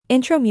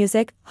Intro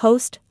music,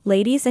 host,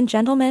 ladies and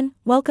gentlemen,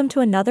 welcome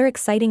to another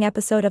exciting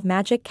episode of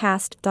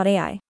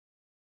MagicCast.ai.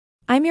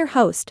 I'm your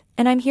host,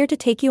 and I'm here to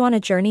take you on a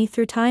journey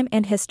through time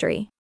and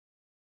history.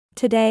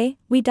 Today,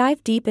 we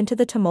dive deep into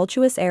the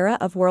tumultuous era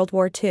of World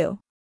War II.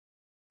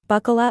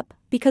 Buckle up,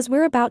 because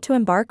we're about to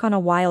embark on a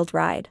wild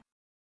ride.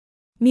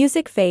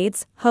 Music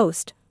fades,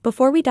 host.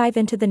 Before we dive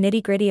into the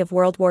nitty-gritty of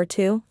World War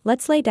II,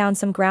 let's lay down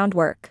some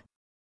groundwork.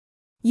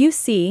 You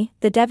see,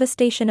 the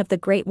devastation of the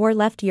Great War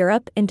left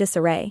Europe in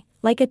disarray,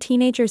 like a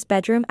teenager's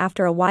bedroom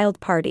after a wild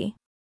party.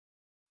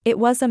 It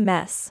was a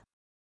mess.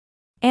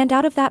 And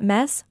out of that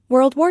mess,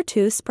 World War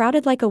II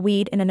sprouted like a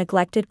weed in a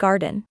neglected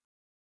garden.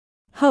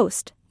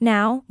 Host,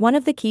 now, one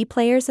of the key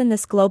players in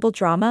this global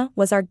drama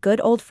was our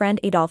good old friend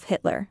Adolf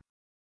Hitler.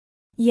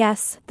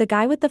 Yes, the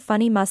guy with the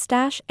funny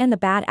mustache and the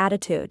bad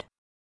attitude.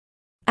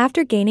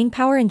 After gaining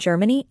power in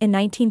Germany in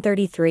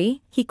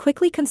 1933, he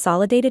quickly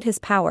consolidated his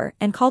power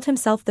and called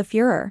himself the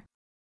Führer.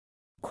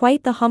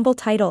 Quite the humble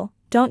title,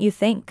 don't you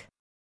think?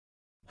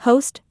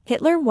 Host,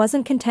 Hitler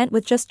wasn't content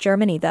with just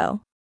Germany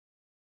though.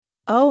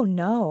 Oh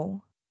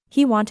no.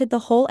 He wanted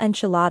the whole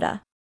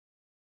enchilada.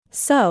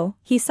 So,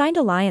 he signed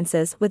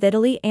alliances with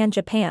Italy and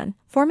Japan,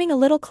 forming a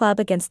little club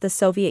against the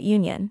Soviet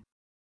Union.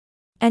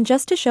 And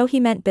just to show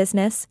he meant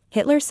business,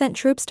 Hitler sent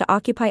troops to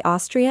occupy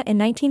Austria in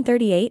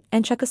 1938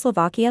 and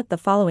Czechoslovakia the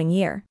following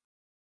year.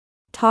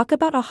 Talk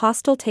about a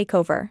hostile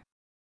takeover.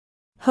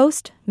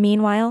 Host,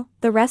 meanwhile,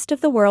 the rest of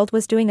the world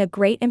was doing a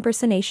great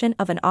impersonation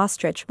of an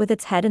ostrich with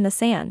its head in the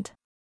sand.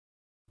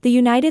 The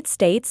United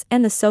States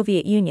and the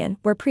Soviet Union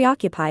were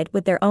preoccupied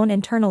with their own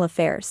internal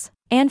affairs,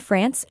 and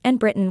France and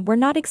Britain were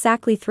not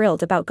exactly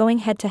thrilled about going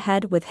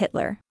head-to-head with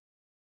Hitler.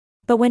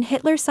 But when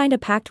Hitler signed a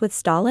pact with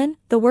Stalin,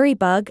 the worry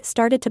bug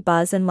started to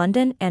buzz in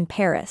London and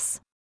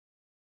Paris.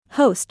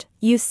 Host,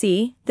 you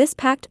see, this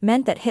pact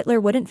meant that Hitler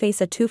wouldn't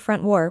face a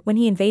two-front war when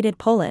he invaded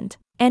Poland,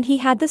 and he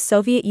had the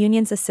Soviet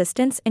Union's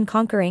assistance in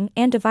conquering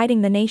and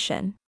dividing the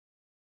nation.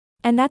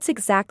 And that's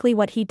exactly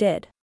what he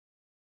did.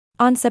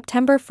 On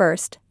September 1,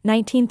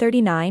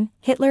 1939,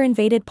 Hitler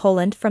invaded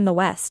Poland from the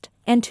west,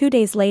 and 2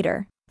 days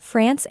later,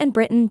 France and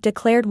Britain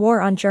declared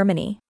war on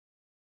Germany.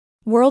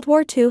 World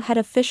War II had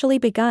officially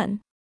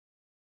begun.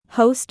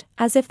 Host,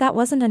 as if that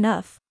wasn't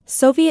enough,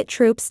 Soviet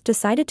troops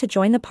decided to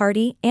join the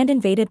party and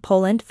invaded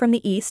Poland from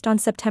the east on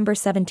September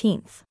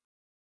 17.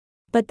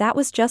 But that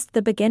was just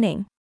the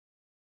beginning.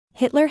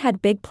 Hitler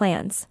had big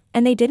plans,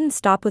 and they didn't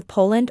stop with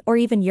Poland or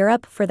even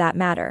Europe for that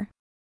matter.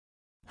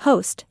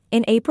 Host,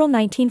 in April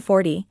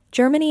 1940,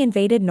 Germany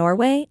invaded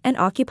Norway and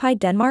occupied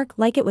Denmark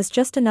like it was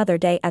just another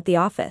day at the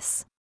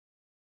office.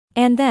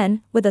 And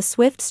then, with a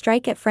swift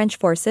strike at French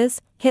forces,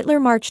 Hitler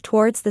marched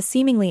towards the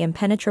seemingly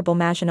impenetrable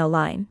Maginot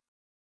Line.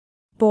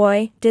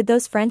 Boy, did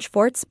those French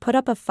forts put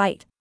up a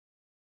fight.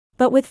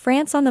 But with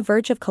France on the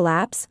verge of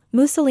collapse,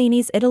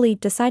 Mussolini's Italy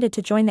decided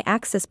to join the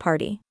Axis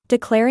party,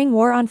 declaring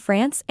war on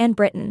France and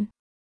Britain.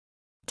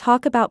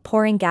 Talk about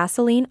pouring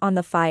gasoline on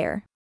the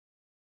fire.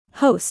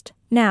 Host,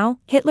 now,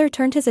 Hitler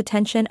turned his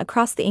attention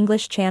across the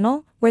English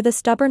Channel, where the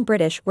stubborn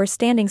British were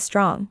standing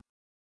strong.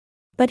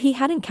 But he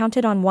hadn't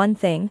counted on one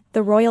thing,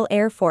 the Royal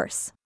Air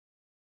Force.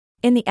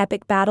 In the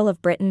epic Battle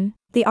of Britain,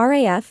 the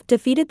RAF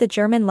defeated the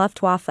German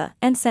Luftwaffe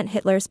and sent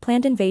Hitler's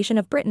planned invasion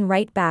of Britain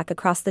right back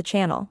across the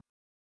Channel.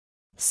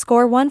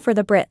 Score 1 for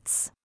the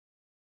Brits.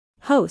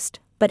 Host,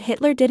 but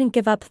Hitler didn't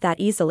give up that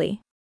easily.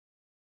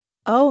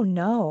 Oh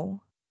no.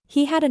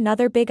 He had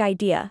another big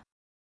idea.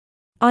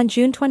 On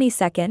June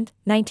 22,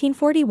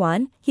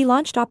 1941, he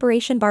launched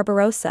Operation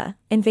Barbarossa,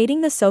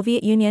 invading the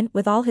Soviet Union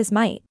with all his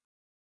might.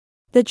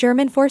 The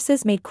German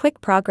forces made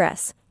quick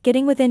progress,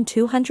 getting within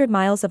 200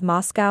 miles of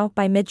Moscow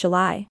by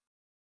mid-July.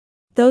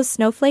 Those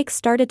snowflakes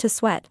started to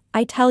sweat,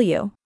 I tell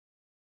you.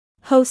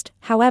 Host,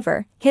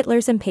 however,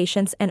 Hitler's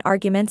impatience and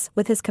arguments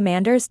with his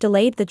commanders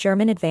delayed the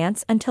German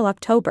advance until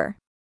October.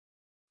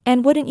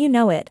 And wouldn't you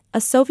know it,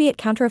 a Soviet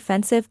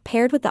counteroffensive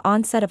paired with the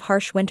onset of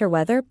harsh winter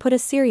weather put a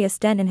serious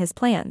dent in his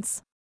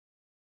plans.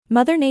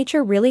 Mother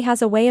Nature really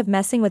has a way of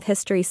messing with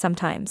history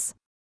sometimes.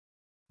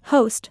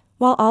 Host,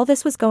 while all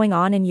this was going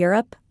on in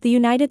Europe, the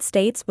United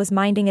States was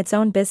minding its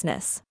own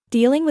business,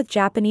 dealing with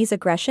Japanese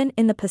aggression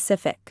in the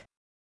Pacific.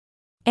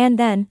 And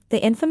then,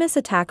 the infamous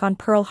attack on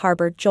Pearl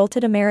Harbor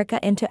jolted America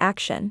into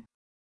action.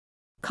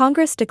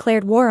 Congress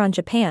declared war on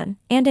Japan,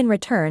 and in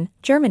return,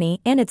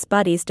 Germany and its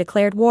buddies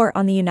declared war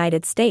on the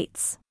United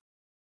States.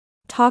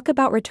 Talk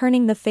about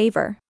returning the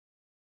favor.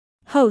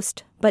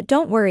 Host, but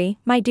don't worry,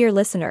 my dear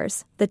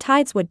listeners, the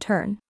tides would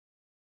turn.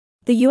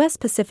 The U.S.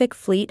 Pacific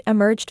Fleet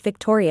emerged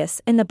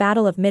victorious in the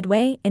Battle of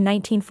Midway in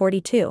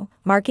 1942,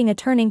 marking a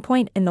turning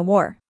point in the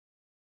war.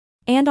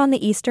 And on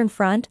the Eastern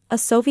Front, a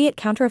Soviet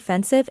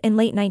counteroffensive in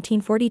late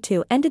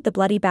 1942 ended the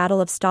bloody Battle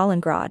of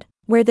Stalingrad,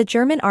 where the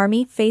German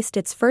army faced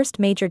its first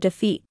major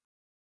defeat.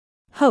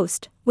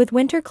 Host, with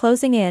winter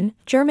closing in,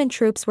 German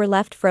troops were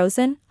left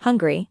frozen,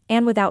 hungry,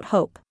 and without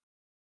hope.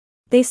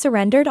 They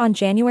surrendered on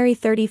January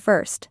 31,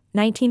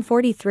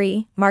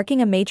 1943,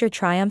 marking a major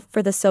triumph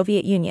for the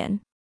Soviet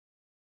Union.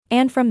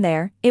 And from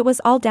there, it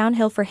was all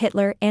downhill for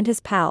Hitler and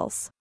his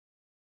pals.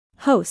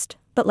 Host,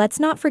 But let's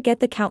not forget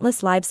the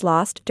countless lives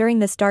lost during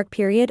this dark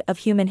period of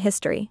human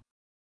history.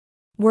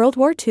 World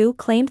War II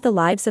claimed the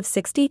lives of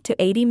 60 to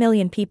 80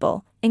 million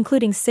people,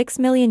 including 6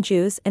 million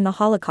Jews in the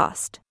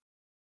Holocaust.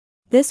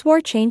 This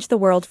war changed the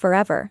world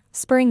forever,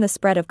 spurring the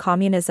spread of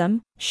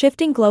communism,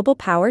 shifting global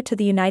power to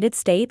the United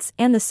States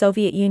and the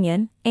Soviet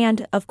Union,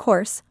 and, of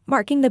course,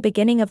 marking the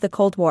beginning of the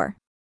Cold War.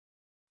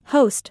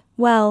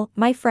 Well,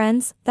 my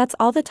friends, that's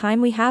all the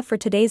time we have for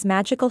today's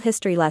magical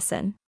history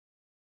lesson.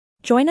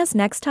 Join us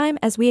next time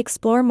as we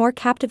explore more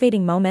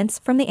captivating moments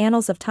from the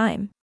annals of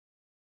time.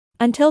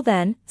 Until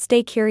then,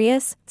 stay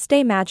curious,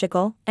 stay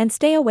magical, and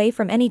stay away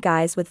from any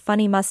guys with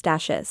funny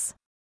mustaches.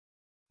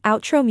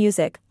 Outro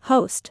music,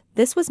 host,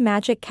 this was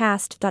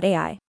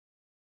MagicCast.ai.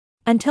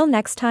 Until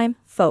next time,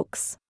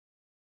 folks.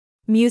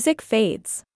 Music fades.